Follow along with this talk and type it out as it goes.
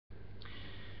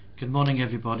Good morning,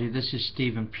 everybody. This is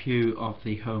Stephen Pugh of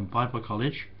the Home Bible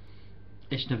College.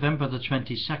 It's November the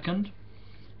 22nd,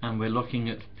 and we're looking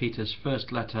at Peter's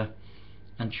first letter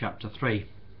and chapter 3.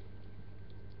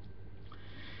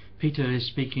 Peter is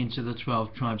speaking to the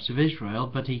 12 tribes of Israel,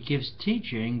 but he gives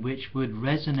teaching which would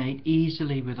resonate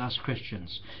easily with us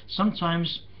Christians.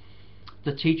 Sometimes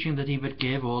the teaching that he would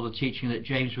give, or the teaching that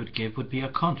James would give, would be a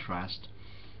contrast,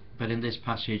 but in this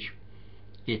passage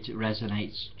it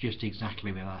resonates just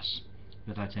exactly with us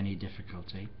without any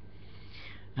difficulty.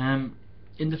 In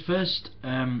the first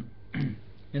 7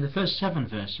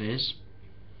 verses,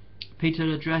 Peter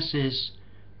addresses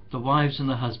the wives and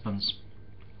the husbands.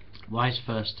 Wives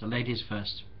first, ladies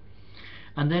first.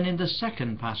 And then in the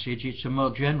second passage it's a more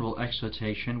general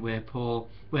exhortation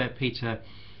where Peter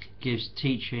gives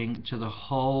teaching to the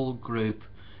whole group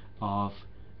of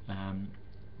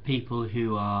people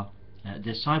who are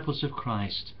disciples of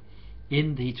Christ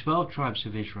in the 12 tribes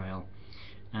of Israel,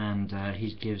 and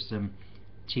he gives them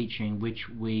teaching which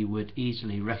we would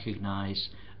easily recognize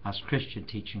as Christian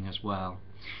teaching as well.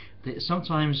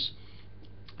 Sometimes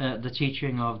the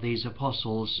teaching of these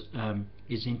apostles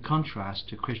is in contrast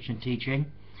to Christian teaching,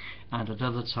 and at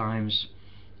other times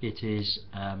it is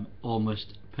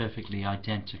almost perfectly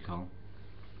identical.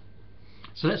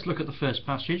 So let's look at the first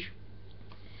passage.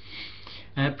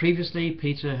 Previously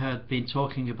Peter had been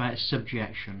talking about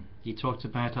subjection. He talked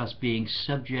about us being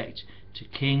subject to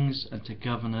kings and to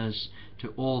governors, to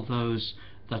all those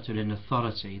that are in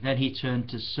authority. Then he turned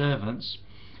to servants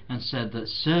and said that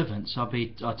servants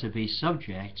are to be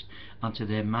subject unto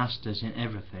their masters in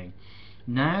everything.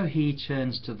 Now he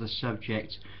turns to the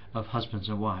subject of husbands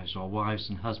and wives, or wives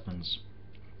and husbands.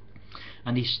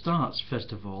 And he starts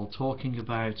first of all talking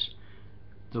about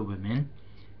the women.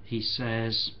 He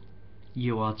says,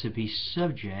 you are to be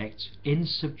subject, in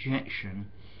subjection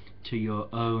to your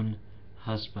own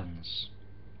husbands.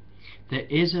 There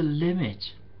is a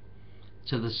limit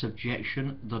to the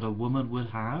subjection that a woman will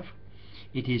have.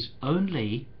 It is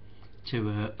only to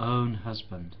her own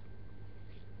husband.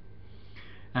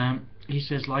 He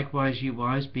says, likewise, you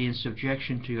wives, be in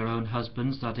subjection to your own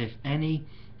husbands, that if any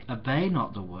obey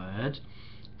not the word,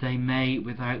 they may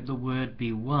without the word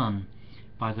be won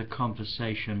by the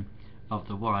conversation of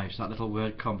the wives. That little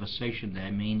word conversation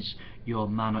there means your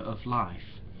manner of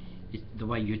life. The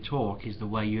way you talk is the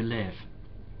way you live.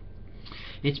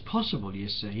 It's possible, you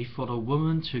see, for a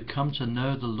woman to come to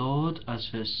know the Lord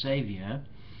as her Saviour,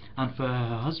 and for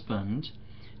her husband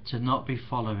to not be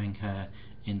following her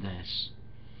in this.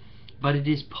 But it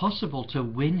is possible to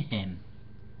win him.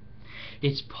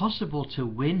 It's possible to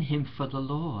win him for the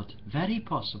Lord. Very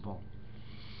possible.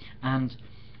 And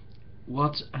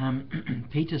what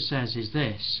Peter says is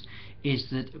this, is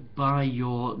that by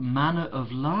your manner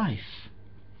of life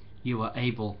you are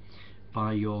able,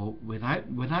 by your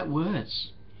without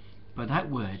words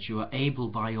you are able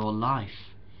by your life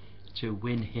to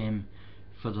win him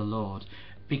for the Lord,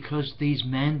 because these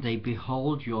men, they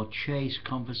behold your chaste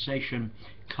conversation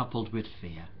coupled with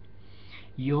fear.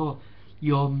 Your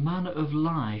manner of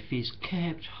life is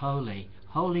kept holy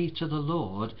to the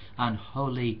Lord and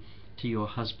holy to your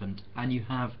husband, and you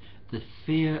have the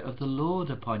fear of the Lord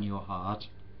upon your heart,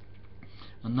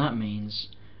 and that means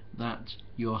that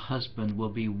your husband will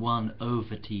be won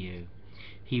over to you.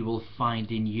 He will find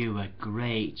in you a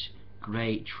great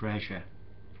treasure.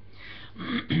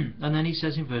 And then he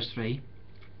says in verse 3,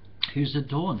 whose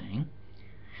adorning,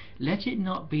 let it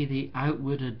not be the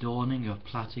outward adorning of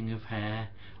plaiting of hair,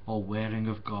 or wearing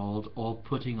of gold, or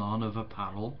putting on of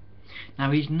apparel.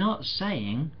 Now he's not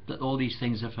saying that all these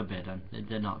things are forbidden.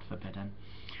 They're not forbidden.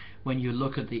 When you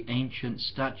look at the ancient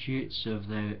statutes of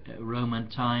the Roman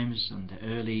times and the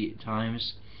early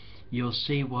times, you'll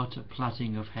see what a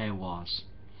plaiting of hair was.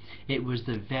 It was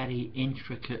the very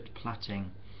intricate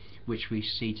plaiting which we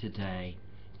see today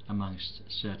amongst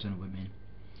certain women.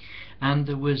 And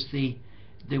there was the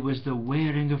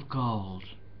wearing of gold.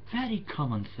 Very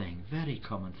common thing,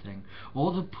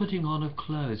 or the putting on of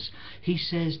clothes. He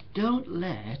says, don't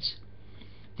let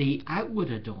the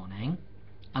outward adorning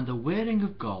and the wearing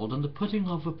of gold and the putting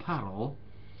of apparel,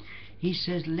 he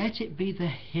says, let it be the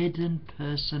hidden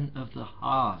person of the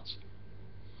heart,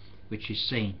 which is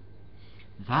seen.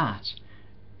 That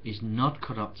is not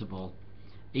corruptible,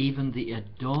 even the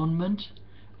adornment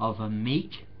of a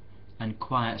meek and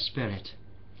quiet spirit,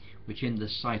 which in the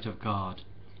sight of God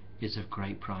is of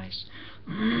great price.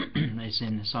 It's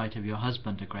in the sight of your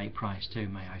husband a great price too,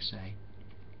 may I say.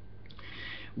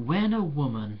 When a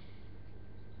woman,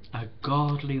 a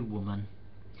godly woman,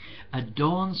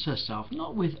 adorns herself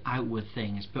not with outward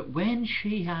things, but when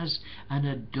she has an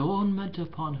adornment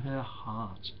upon her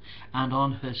heart and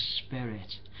on her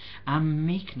spirit, and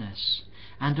meekness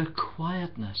and a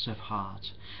quietness of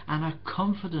heart and a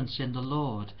confidence in the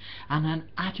Lord and an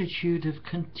attitude of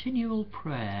continual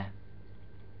prayer,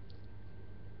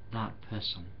 that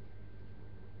person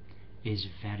is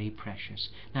very precious.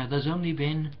 Now, there's only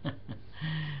been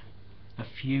a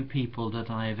few people that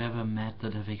I have ever met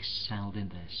that have excelled in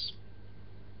this.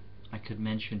 I could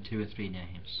mention 2 or 3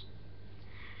 names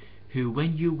who,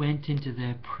 when you went into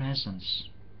their presence,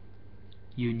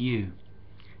 you knew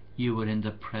you were in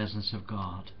the presence of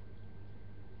God.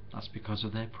 That's because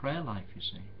of their prayer life, you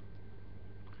see.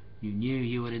 You knew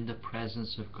you were in the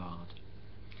presence of God.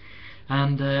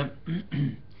 And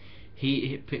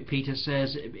Peter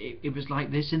says it was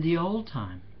like this in the old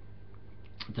time.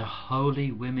 The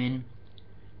holy women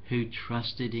who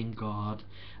trusted in God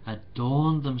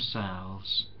adorned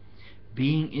themselves,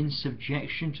 being in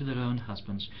subjection to their own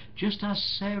husbands, just as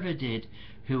Sarah did,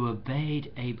 who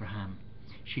obeyed Abraham.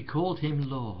 She called him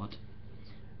Lord,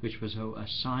 which was a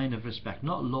sign of respect.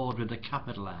 Not Lord with a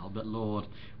capital L, but Lord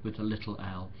with a little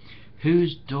l,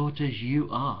 whose daughters you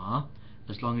are,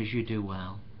 as long as you do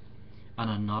well, and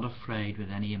are not afraid with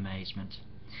any amazement.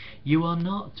 You are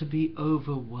not to be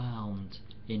overwhelmed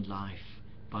in life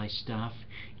by stuff.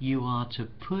 You are to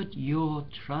put your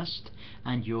trust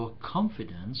and your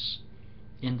confidence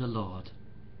in the Lord.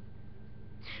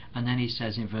 And then he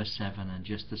says in verse 7, and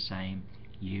just the same,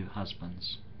 you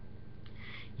husbands,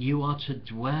 you are to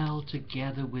dwell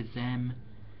together with them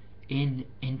in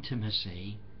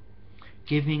intimacy,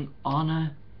 giving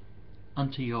honor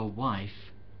unto your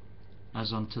wife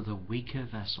as unto the weaker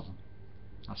vessel.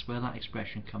 That's where that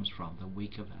expression comes from, the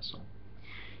weaker vessel.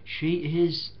 She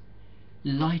is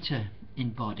lighter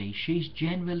in body. She's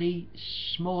generally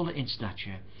smaller in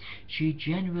stature. She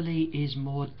generally is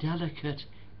more delicate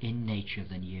in nature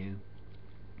than you.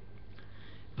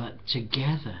 But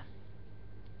together,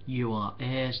 you are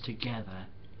heirs together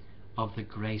of the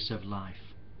grace of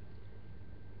life,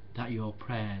 that your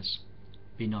prayers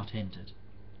be not hindered.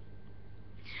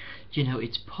 Do you know,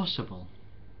 it's possible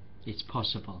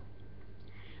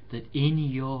that in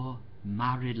your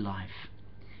married life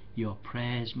your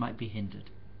prayers might be hindered.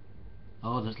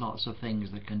 Oh, there's lots of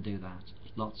things that can do that.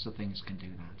 Lots of things can do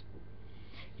that.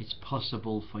 It's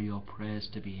possible for your prayers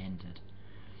to be hindered.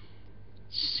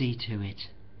 See to it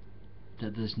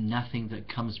that there's nothing that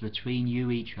comes between you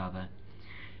each other,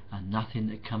 and nothing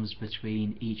that comes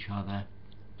between each other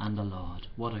and the Lord.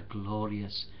 What a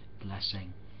glorious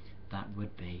blessing that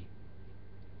would be.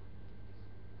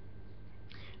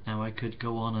 Now, I could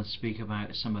go on and speak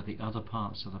about some of the other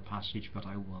parts of the passage, but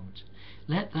I won't.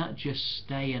 Let that just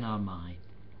stay in our mind.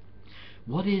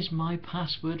 What is my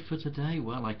password for today?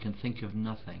 Well, I can think of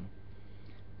nothing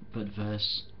but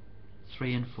verse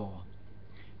 3 and 4.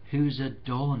 Whose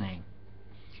adorning,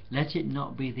 let it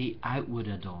not be the outward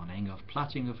adorning of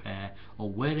plaiting of hair,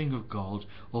 or wearing of gold,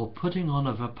 or putting on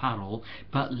of apparel,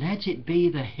 but let it be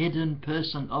the hidden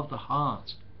person of the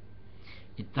heart,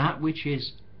 that which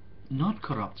is not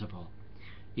corruptible,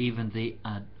 even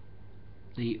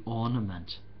the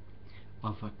ornament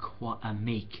of a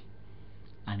meek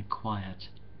and quiet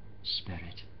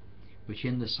spirit, which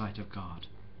in the sight of God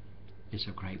is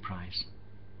of great price.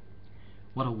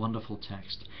 What a wonderful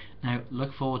text. Now,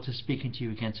 look forward to speaking to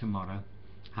you again tomorrow.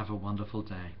 Have a wonderful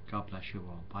day. God bless you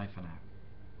all. Bye for now.